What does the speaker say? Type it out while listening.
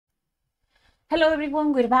Hello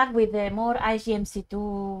everyone, we're back with more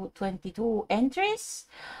IGMC2022 entries.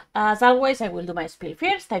 As always, I will do my spiel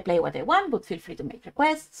first. I play what I want, but feel free to make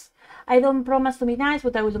requests. I don't promise to be nice,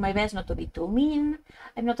 but I will do my best not to be too mean.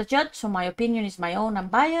 I'm not a judge, so my opinion is my own,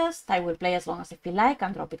 unbiased. I will play as long as I feel like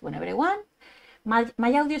and drop it whenever I want. My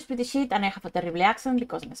audio is pretty shit and I have a terrible accent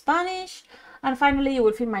because I'm Spanish. And finally, you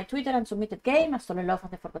will find my Twitter and submitted game, A Stolen Love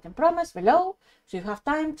and the Forgotten Promise, below. So if you have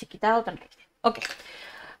time, check it out and read it. Okay.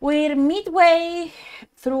 We're midway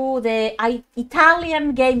through the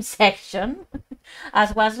Italian game section,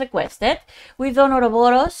 as was requested. We've done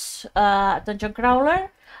Ouroboros, Dungeon Crawler,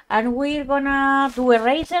 and we're gonna do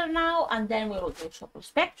Eraser now, and then we will do Sopal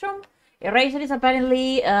Spectrum. Eraser is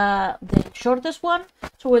apparently the shortest one,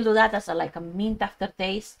 so we'll do that as like a mint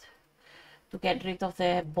aftertaste to get rid of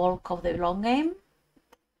the bulk of the long game.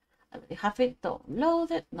 I already have it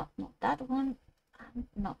downloaded. No, not that one, and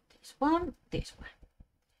not this one, this one.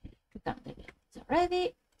 You can delete it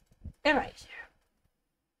already. Eraser.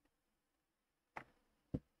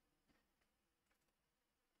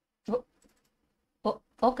 Oh,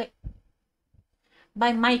 okay.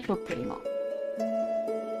 By Michael Primo.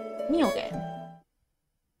 New game.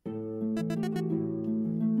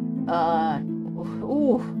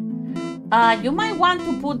 You might want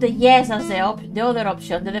to put the yes as the other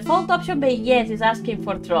option. The default option by yes is asking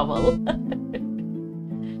for trouble.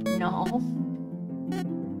 No.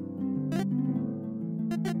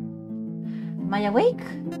 Am I awake?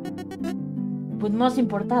 But most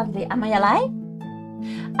importantly, am I alive?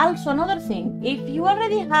 Also, another thing, if you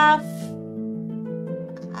already have,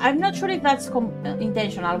 I'm not sure if that's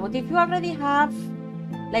intentional, but if you already have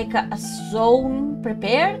like a zone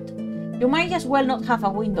prepared, you might as well not have a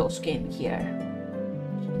window skin here.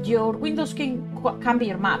 Your window skin can be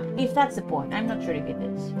your map, if that's the point. I'm not sure if it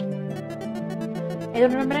is. I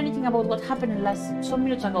don't remember anything about what happened some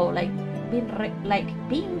minutes ago, like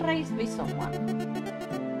being raised by someone.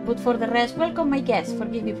 But for the rest, welcome my guests.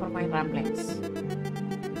 Forgive me for my ramblings.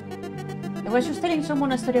 I was just telling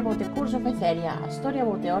someone a story about the Curse of Etheria, a story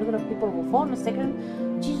about the order of people who found a second.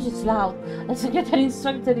 Jesus, it's loud. A secretary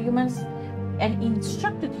instructed humans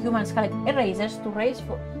collect erasers to raise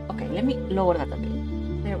for. Okay, let me lower that a bit.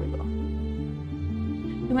 There we go.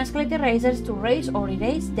 Humans collect erasers to raise or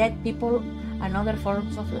erase dead people and other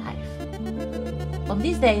forms of life. On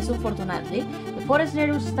these days, unfortunately, the forest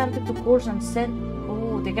nerus started to curse and send.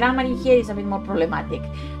 Oh, the grammar in here is a bit more problematic.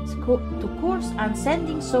 To curse and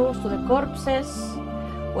sending souls to the corpses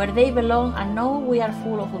where they belong, and now we are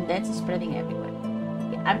full of undeads spreading everywhere.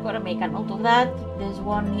 Okay, I'm gonna make a note of that. This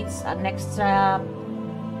one needs an extra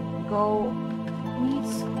go.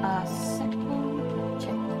 Needs a second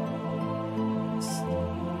check.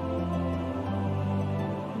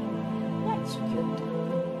 That's cute.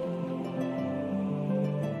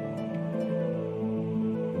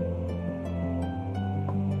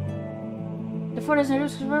 The forest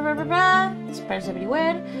spreads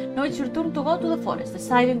everywhere. Now it's your turn to go to the forest,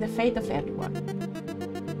 deciding the fate of everyone.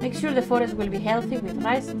 Make sure the forest will be healthy with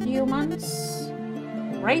raised humans.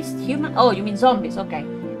 Raised human? Oh, you mean zombies, okay.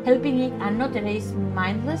 Helping it and not erase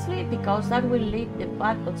mindlessly, because that will lead to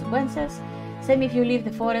bad consequences. Same if you leave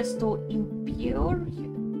the forest to impure.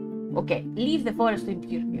 Okay, leave the forest to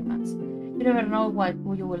impure humans. You never know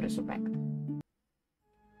who you will resurrect.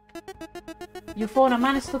 You found a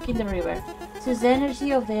man stuck in the river. Since the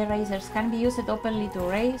energy of the erasers can be used openly to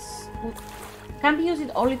raise,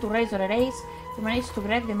 only to raise or erase, you manage to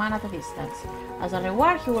grab the man at a distance. As a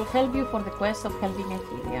reward, he will help you for the quest of helping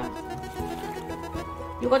Etheria.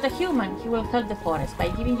 You got a human. He will help the forest by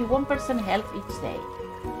giving you 1% health each day.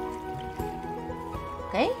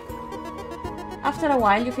 Okay? After a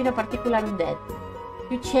while, you feel a particular undead.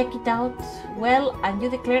 You check it out well, and you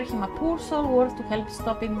declare him a poor soul worth to help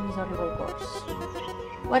stop him in his horrible course.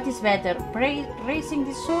 What is better, raising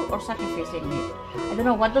this soul or sacrificing it? I don't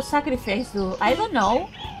know. What does sacrifice do? I don't know.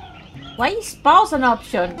 Why is pause an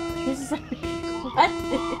option? This is what?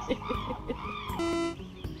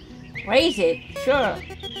 Raise it, sure.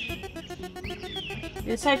 You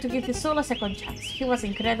decide to give his soul a second chance. He was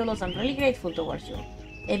incredulous and really grateful towards you.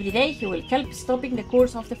 Every day he will help stopping the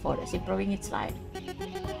course of the forest, improving its life.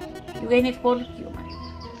 You gain it for human.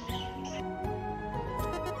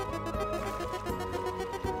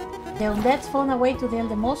 The undeads found a way to deal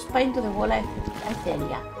the most pain to the wall of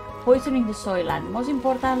Etheria, poisoning the soil and, most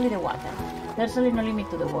importantly, the water. There's really no limit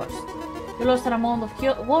to the worst. You lost an amount of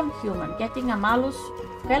one human, getting a malus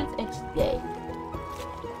health each day.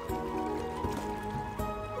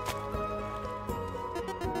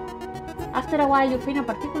 After a while, you find a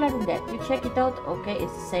particular undead. You check it out. Okay,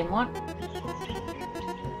 it's the same one.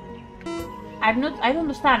 I don't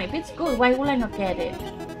understand. If it's good, why will I not get it?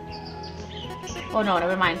 Oh no,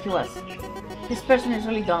 never mind, he was. This person is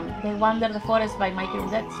really dumb. They wander the forest by making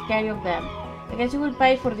that scary of them. I guess you will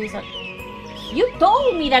pay for this. You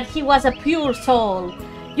told me that he was a pure soul.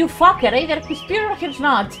 You fucker, either he's pure or he's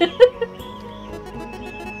not.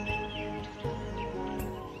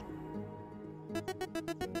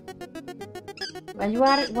 While you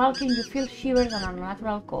are walking, you feel shivers and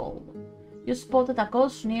unnatural cold. You spotted a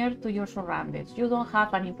ghost near to your surroundings. You don't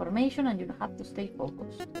have any information and you have to stay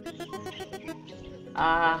focused.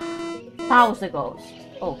 Pause the ghost.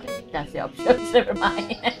 Okay, that's the option. Never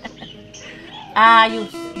mind.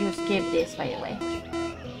 You skip this, by the way.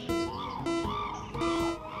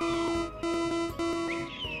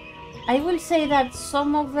 I will say that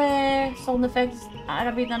some of the sound effects are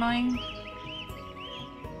a bit annoying.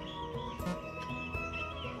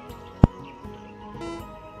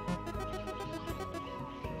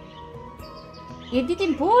 It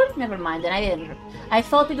didn't pull? Never mind, then I didn't. I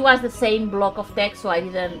thought it was the same block of text, so I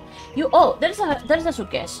didn't. Oh, there's a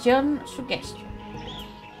suggestion.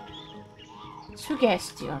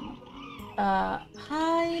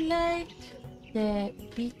 Highlight the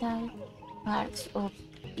vital parts of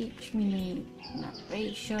each mini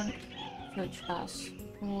narration, such as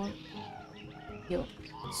for you.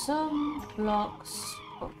 Some blocks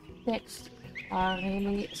of text are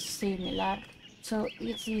really similar, so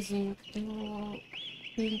it's easy to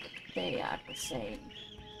think they are the same.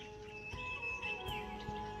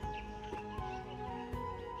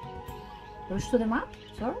 Push to the map,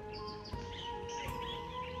 sorry.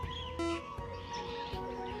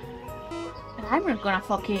 I'm not gonna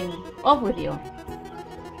fucking off with you.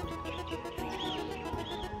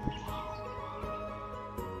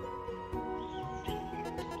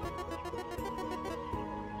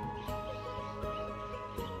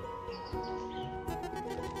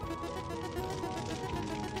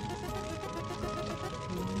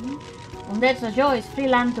 Undead's a joy is free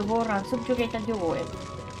land to go and subjugate as you will.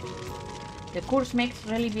 The curse makes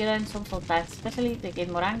really violent sometimes, especially they get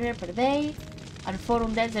more angry per day, and 4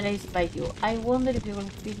 undeads are raised by you. I wonder if you will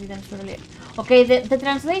fit with them surely. Okay, the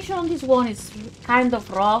translation on this one is kind of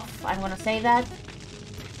rough, I'm gonna say that.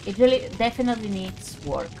 It really definitely needs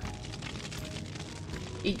work.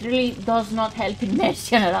 It really does not help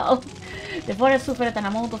immersion at all. The forest suffered an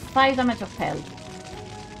amount of 5 damage of health.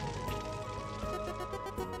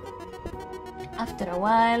 After a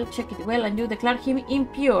while, check it well and you declare him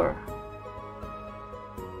impure.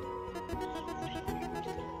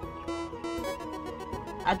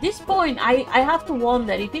 At this point, I have to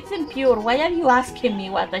wonder, if it's impure, why are you asking me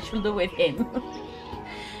what I should do with him?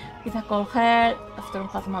 With a cold head, after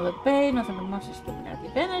half mother pain, nothing but much is to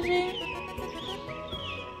negative energy.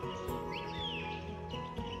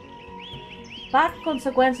 Bad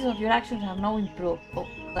consequences of your actions have no improved.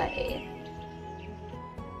 Okay.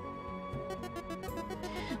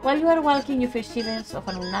 While you are walking, you feel shivers of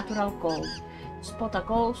an unnatural cold. Spot a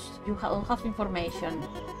ghost, you don't have information.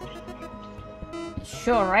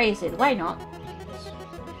 Sure, raise it, why not?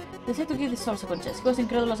 Decide to give the source a chance. He was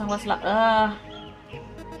incredulous and was like, to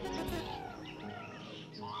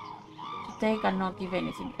take and not give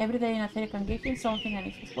anything. Every day in a theory can give him something, and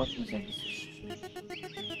if he's working,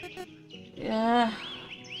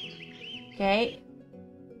 okay.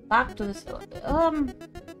 Back to this.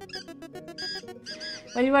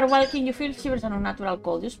 While you are walking, you feel shivers and unnatural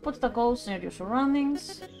cold. You spot the ghost near your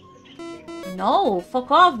surroundings. No,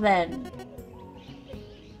 fuck off then.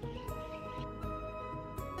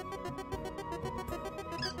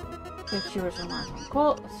 Feel shivers and unnatural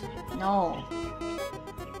cold. No.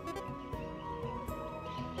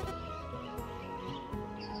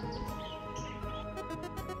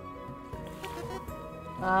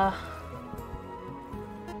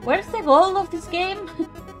 Where's the goal of this game?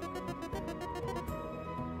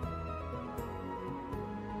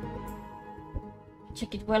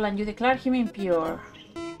 Check it well and you declare him impure.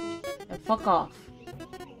 And fuck off.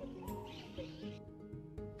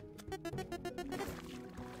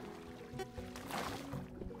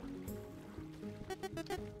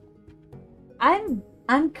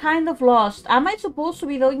 I'm kind of lost. Am I supposed to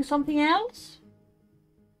be doing something else?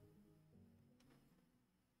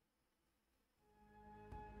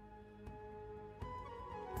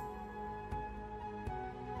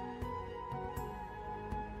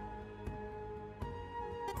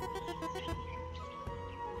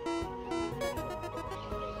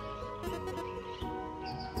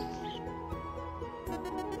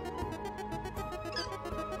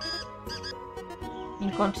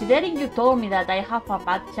 Considering you told me that I have a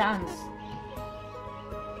bad chance.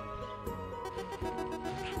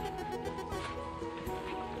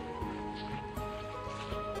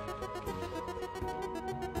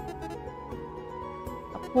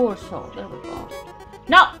 Poor soul. There we go.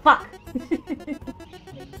 No! Fuck!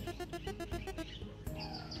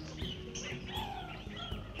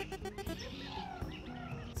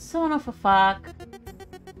 Son of a fuck.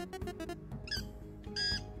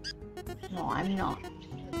 No, I'm not.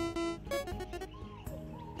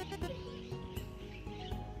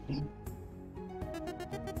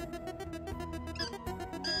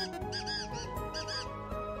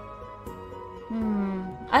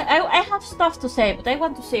 I have stuff to say, but I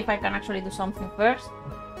want to see if I can actually do something first.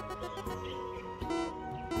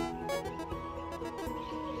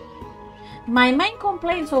 My main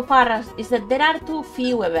complaint so far is that there are too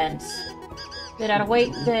few events. There are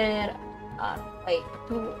way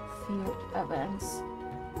too few events,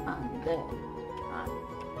 and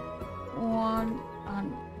one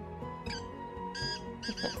and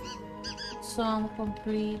some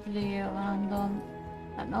completely random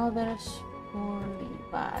and others poorly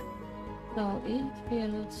bad. So it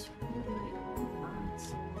feels really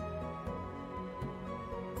nice.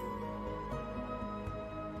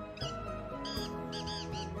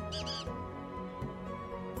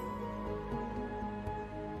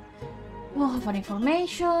 I don't have an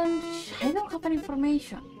information. I don't have an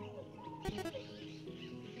information.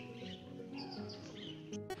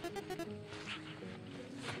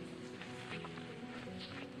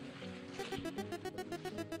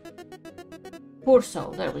 Poor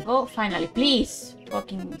soul. There we go. Finally, please.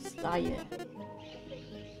 Fucking style.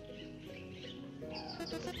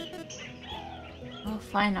 Oh,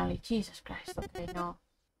 finally. Jesus Christ. Okay, no.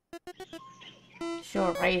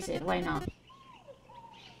 Sure, raise it. Why not?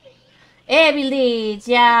 Evil deeds,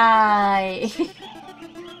 yay!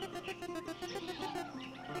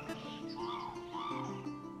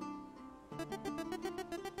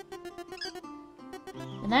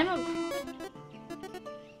 And I'm...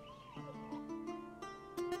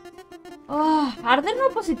 Oh, are there no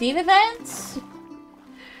positive events?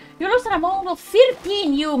 You lost an amount of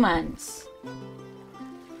 13 humans.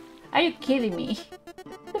 Are you kidding me?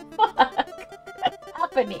 What the fuck? What's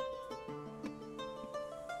happening?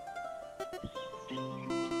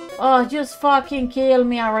 Oh, just fucking kill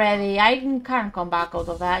me already. I can't come back out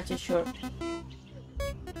of that, just sure.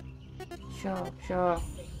 Sure.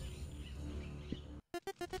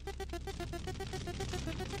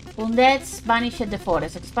 Undeads vanish at the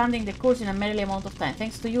forest, expanding the course in a merely amount of time.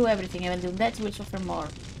 Thanks to you, everything, even the undeads will suffer more.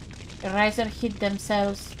 Eraser hit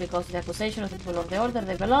themselves because the accusation of the people of the order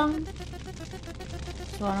they belong.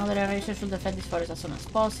 So another eraser should defend this forest as soon as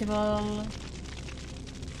possible.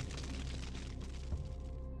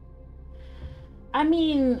 I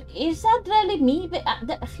mean, is that really me?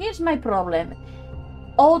 Here's my problem.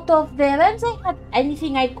 Out of the events I had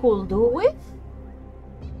anything I could do with,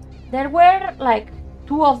 there were like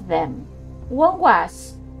 2 of them. One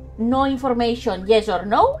was no information, yes or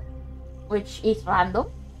no, which is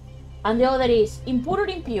random. And the other is impure or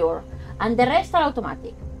impure. And the rest are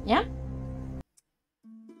automatic. Yeah?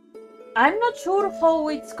 I'm not sure how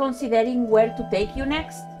it's considering where to take you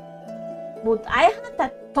next. But I had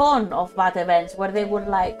a ton of bad events where they were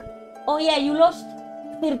like, oh yeah, you lost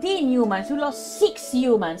 13 humans, you lost 6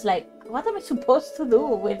 humans. Like, what am I supposed to do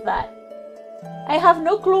with that? I have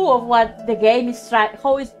no clue of what the game is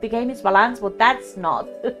the game is balanced, but that's not.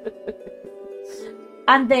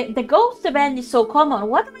 And the ghost event is so common.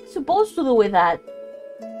 What am I supposed to do with that?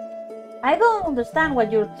 I don't understand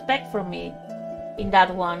what you expect from me in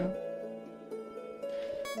that one.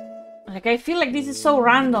 Like, I feel like this is so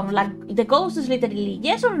random. Like, the ghost is literally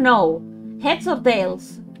yes or no, heads or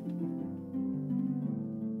tails.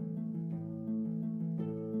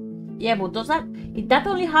 Yeah, but that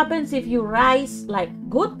only happens if you rise like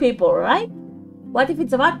good people, right? What if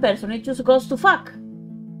it's a bad person? It just goes to fuck.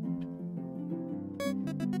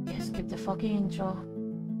 Yeah, skip the fucking intro.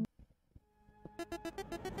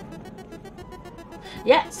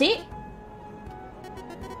 Yeah, see?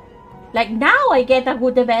 Like, now I get a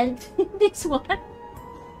good event in this one. I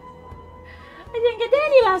didn't get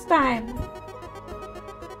any last time.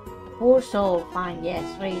 Poor soul. Fine, yes,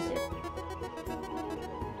 raise it.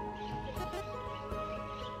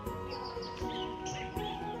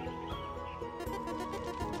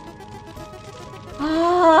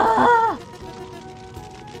 Ah!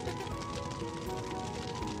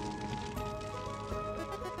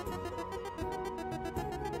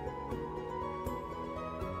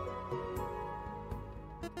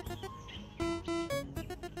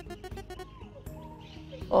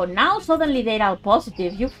 Oh, now suddenly they're all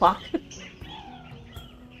positive, you fuck.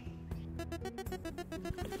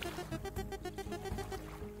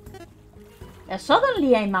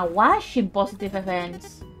 Suddenly I'm awash in positive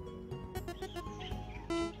events.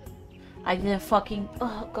 I didn't fucking...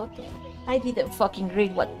 Oh, god damn. I didn't fucking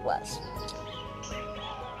read what it was.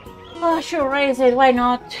 Oh, sure, raise it. Why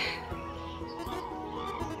not?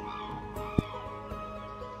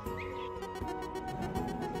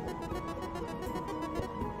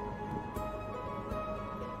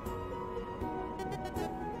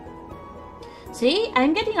 See?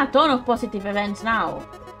 I'm getting a ton of positive events now.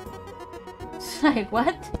 It's like,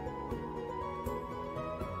 what?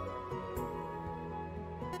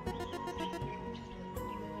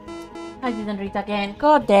 I didn't read again.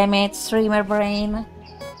 God damn it, streamer brain.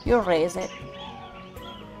 You raise it.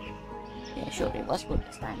 Yeah, sure, it was good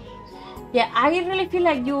this time. Yeah, I really feel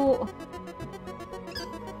like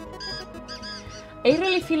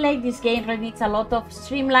this game really needs a lot of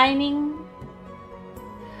streamlining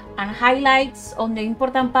and highlights on the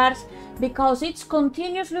important parts, because it's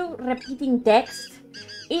continuously repeating text.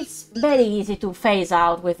 It's very easy to phase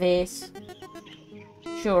out with this.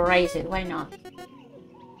 Sure, raise it, why not?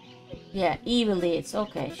 Yeah, evil deeds,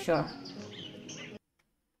 okay, sure.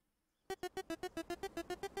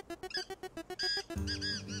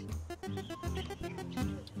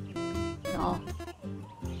 No.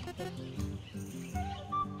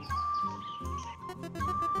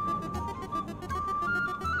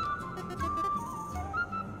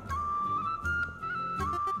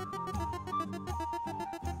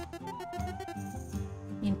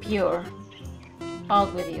 Impure.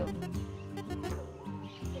 Out with you.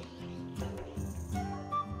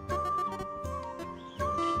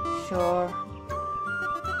 Sure.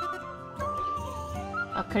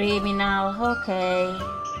 A criminal, okay.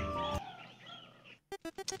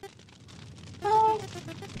 Oh.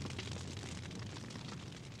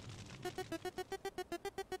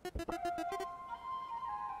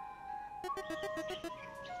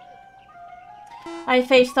 I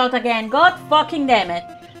faced out again. God fucking damn it.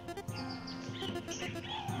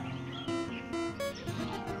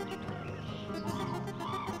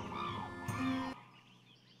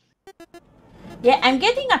 Yeah, I'm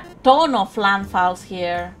getting a ton of landfalls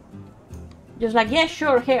here. Just like, yeah,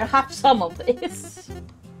 sure, here, have some of this.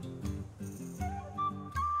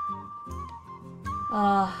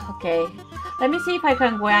 Okay. Let me see if I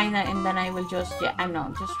can grind it, and then I will just, yeah, I'm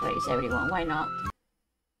not, just raise everyone, why not?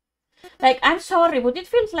 Like, I'm sorry, but it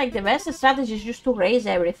feels like the best strategy is just to raise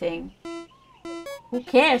everything. Who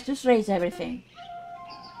cares? Just raise everything.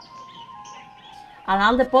 And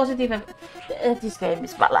all the positive... this game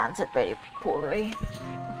is balanced very poorly.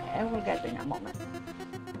 Okay, I will get in a moment.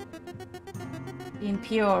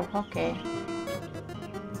 Impure, okay.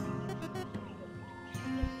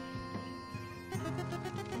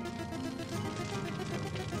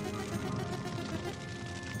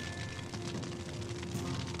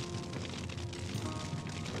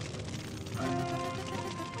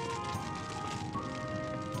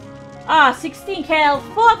 Ah, 16 health,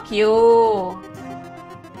 fuck you!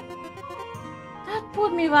 That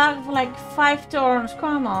put me back for like 5 turns,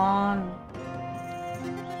 come on.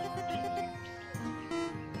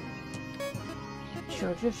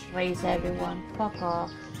 Sure, just raise everyone, fuck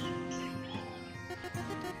off.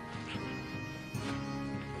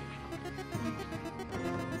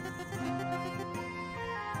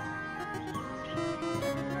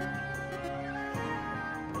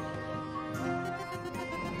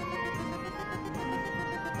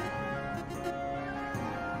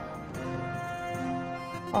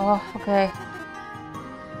 Oh, okay.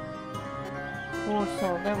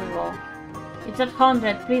 Also, there we go. It's at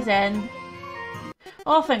 100, please end.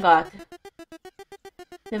 Oh, thank God.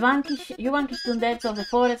 You vanquish the undeads of the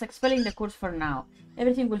forest, expelling the curse for now.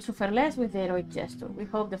 Everything will suffer less with the heroic gesture. We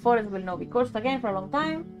hope the forest will not be cursed again for a long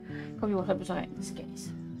time. Hope you will help us again in this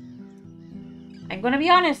case. I'm gonna be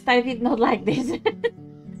honest, I did not like this.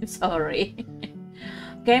 Sorry.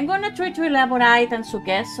 Okay, I'm gonna try to elaborate and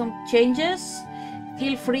suggest some changes.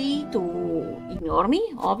 Feel free to ignore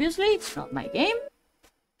me, obviously, it's not my game.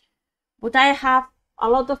 But I have a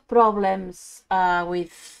lot of problems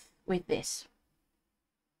with this.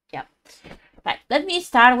 Yeah. Right, let me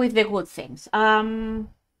start with the good things. The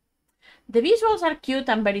visuals are cute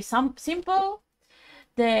and very simple.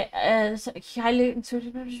 The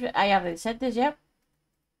I already said this, yeah.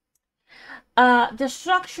 The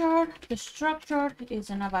structure is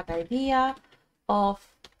not a bad idea of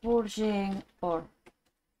purging or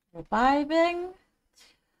reviving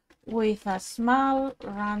with a small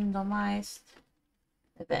randomized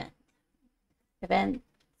event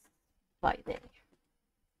by day.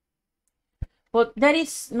 But there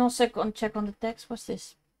is no second check on the text. What's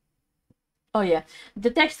this? Oh yeah, the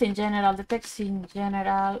text in general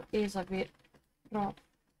is a bit rough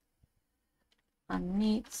and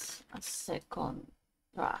needs a second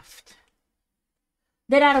draft.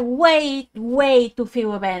 there are way too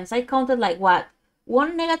few events. I counted like what?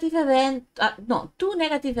 One negative event, no, 2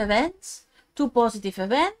 negative events, 2 positive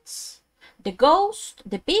events, the ghost,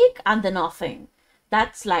 the pig, and the nothing.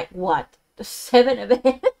 That's like what? 7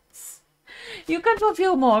 events? You can do a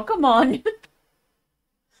few more, come on.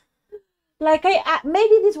 Like,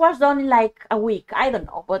 maybe this was done in like a week, I don't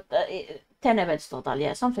know, but 10 events total,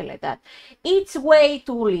 yeah, something like that. It's way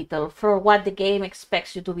too little for what the game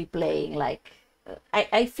expects you to be playing. Like,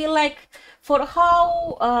 I feel like for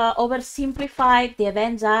how oversimplified the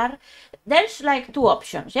events are, there's like 2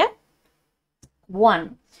 options, yeah?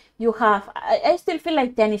 One, you have, I still feel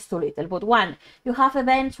like 10 is too little, but 1, you have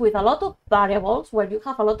events with a lot of variables where you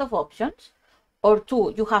have a lot of options, or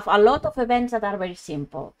 2, you have a lot of events that are very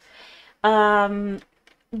simple. The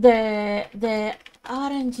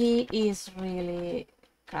RNG is really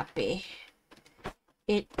crappy.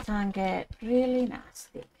 It can get really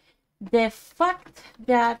nasty. The fact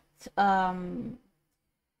that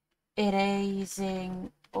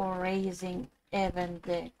erasing or raising even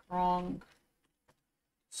the wrong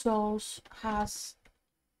source has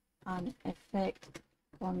an effect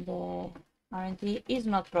on the RNG is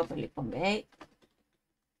not properly conveyed.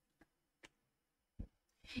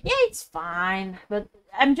 Yeah, it's fine, but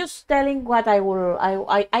I'm just telling what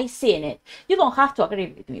I see in it. You don't have to agree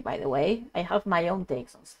with me, by the way. I have my own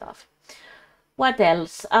takes on stuff. What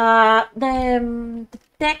else? The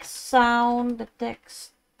text sound, the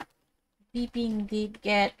text beeping did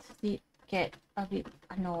get a bit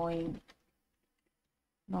annoying.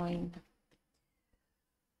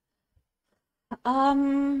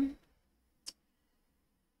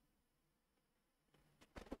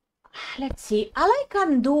 Let's see. All I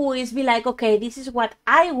can do is be like, okay, this is what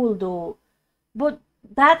I will do, but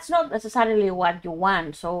that's not necessarily what you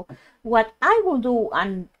want. So what I will do,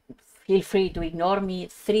 and feel free to ignore me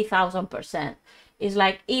 3000%, is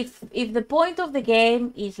like, if the point of the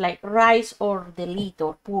game is like rise or delete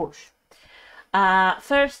or push,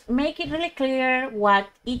 first make it really clear what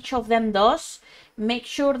each of them does. Make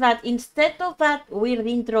sure that instead of that weird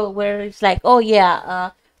intro where it's like, oh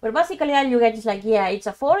yeah, where basically all you get is like, yeah, it's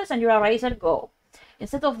a forest and you're a racer, go.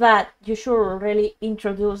 Instead of that, you should really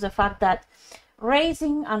introduce the fact that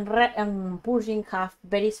raising and pushing have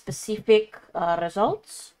very specific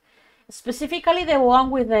results, specifically the one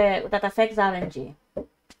with that affects RNG.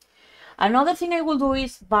 Another thing I will do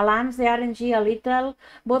is balance the RNG a little,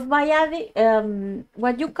 but by adding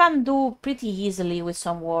what you can do pretty easily with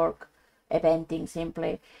some work, eventing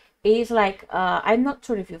simply, is like, I'm not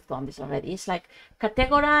sure if you've done this already, it's like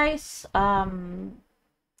categorize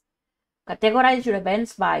your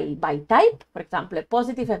events by type. For example, a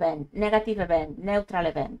positive event, negative event, neutral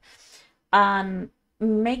event, and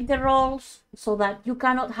make the roles so that you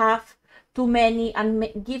cannot have too many,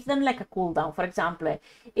 and give them like a cooldown. For example,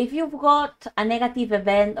 if you've got a negative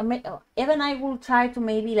event, even I will try to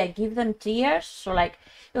maybe like give them tiers. So like,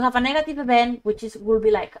 you have a negative event, which will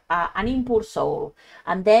be like an impure soul,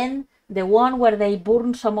 and then the one where they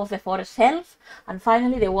burn some of the forest health, and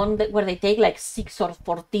finally the one where they take like 6 or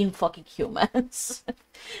 14 fucking humans.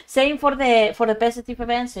 Same for the positive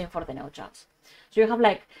event, same for the neutrals. So you have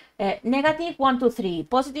like negative 1, 2, 3,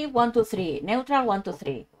 positive 1, 2, 3, neutral 1, 2,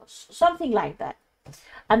 3, something like that.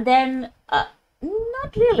 And then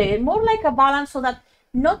not really, more like a balance, so that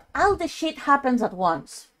not all the shit happens at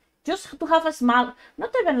once. Just to have a small,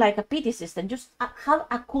 not even like a pity system, just have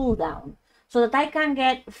a cooldown, so that I can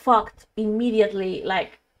get fucked immediately,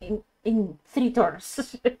 like in 3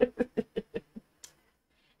 turns.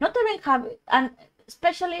 Not even have, and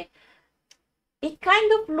especially, it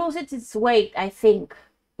kind of loses its weight, I think,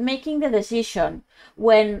 making the decision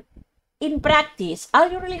when, in practice, all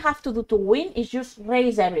you really have to do to win is just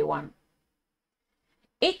raise everyone.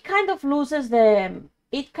 It kind of loses the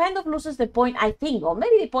point, I think, or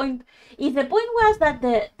maybe the point, if the point was that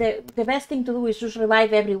the best thing to do is just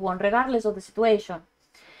revive everyone regardless of the situation,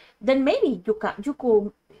 then maybe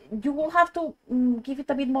you will have to give it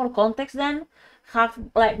a bit more context, then have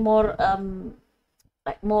like more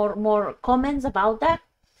comments about that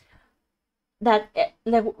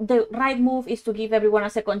the right move is to give everyone a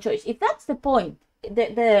second choice. If that's the point,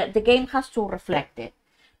 the game has to reflect it.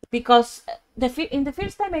 Because in the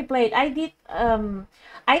first time I played, I did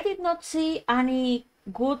not see any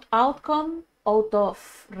good outcome out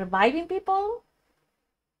of reviving people.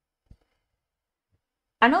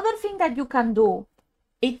 Another thing that you can do,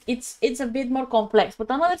 it's a bit more complex, but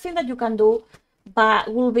another thing that you can do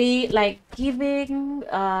will be like giving,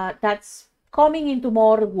 that's coming into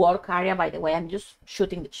more work area, by the way, I'm just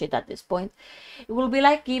shooting the shit at this point. It will be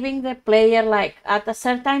like giving the player, like at a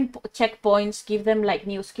certain checkpoints, give them like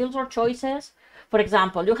new skills or choices. For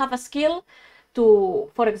example, you have a skill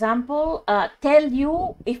to, for example, tell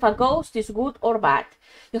you if a ghost is good or bad.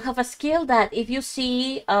 You have a skill that if you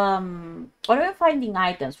see, or even finding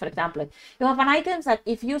items, for example, you have an item that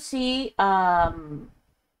if you see,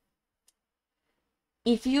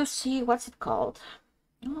 what's it called?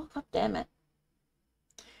 Oh, god damn it.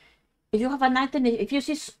 If you have an item, if you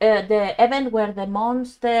see the event where the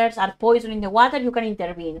monsters are poisoning the water, you can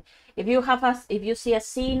intervene. If you see a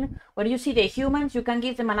scene where you see the humans, you can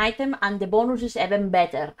give them an item and the bonus is even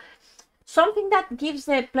better. Something that gives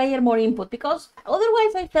the player more input, because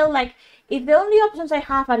otherwise I felt like if the only options I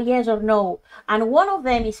have are yes or no, and one of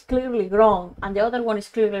them is clearly wrong and the other one is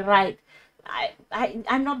clearly right,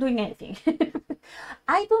 I'm not doing anything.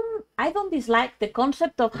 I don't dislike the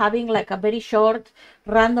concept of having like a very short,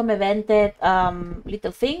 random evented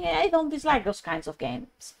little thing. I don't dislike those kinds of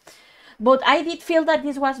games. But I did feel that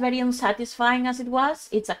this was very unsatisfying as it was.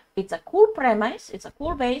 It's a cool premise, it's a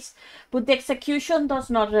cool base, but the execution does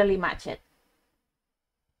not really match it.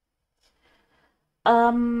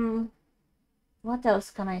 What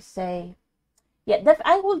else can I say? Yeah,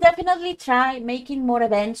 I will definitely try making more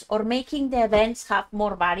events or making the events have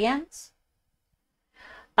more variants.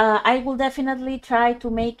 I will definitely try to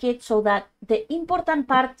make it so that the important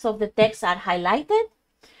parts of the text are highlighted,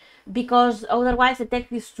 because otherwise the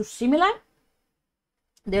text is too similar.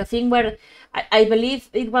 The thing where I believe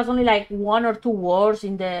it was only like 1 or 2 words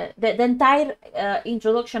in the entire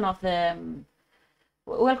introduction of the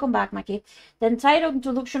welcome back, Maki. The entire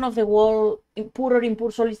introduction of the wall impure or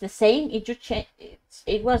impure soul is the same. It just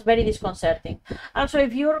it was very disconcerting. Also,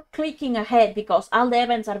 if you're clicking ahead because all the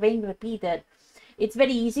events are being repeated, it's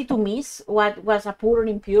very easy to miss what was a pure or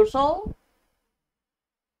impure soul.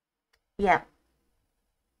 Yeah,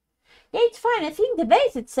 it's fine. I think the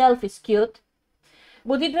base itself is cute,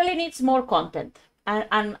 but it really needs more content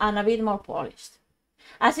and a bit more polished.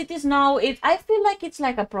 As it is now, I feel like it's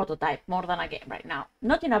like a prototype more than a game right now.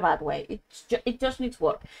 Not in a bad way. It just needs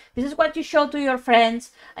work. This is what you show to your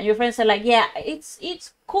friends, and your friends are like, yeah,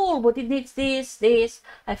 it's cool, but it needs this.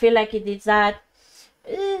 I feel like it needs that.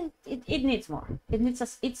 It needs more. It needs a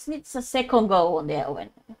second go on the oven.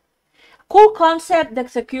 Cool concept. The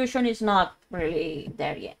execution is not really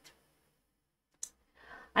there yet.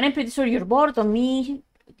 And I'm pretty sure you're bored of me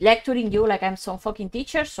lecturing you like I'm some fucking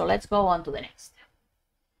teacher. So let's go on to the next.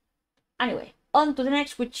 Anyway, on to the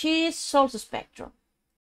next, which is Soul's Spectrum.